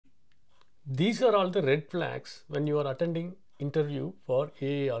These are all the red flags when you are attending interview for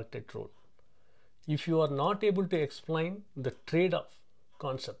AI architect role. If you are not able to explain the trade-off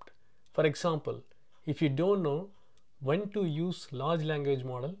concept, for example, if you don't know when to use large language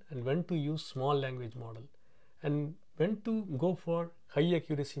model and when to use small language model, and when to go for high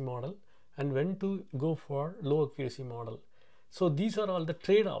accuracy model and when to go for low accuracy model. So these are all the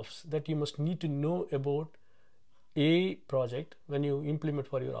trade-offs that you must need to know about a project when you implement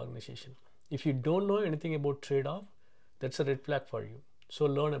for your organization. If you don't know anything about trade-off, that's a red flag for you. So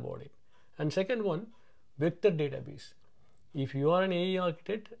learn about it. And second one, vector database. If you are an AI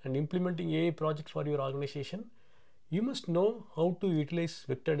architect and implementing AI project for your organization, you must know how to utilize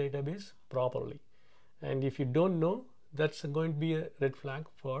vector database properly. And if you don't know, that's going to be a red flag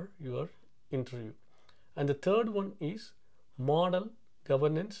for your interview. And the third one is model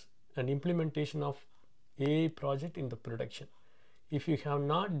governance and implementation of AI project in the production. If you have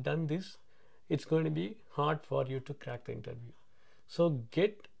not done this, it's going to be hard for you to crack the interview. So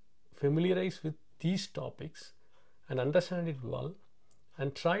get familiarized with these topics and understand it well,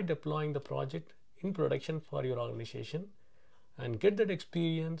 and try deploying the project in production for your organization and get that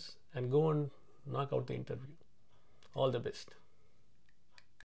experience and go and knock out the interview. All the best.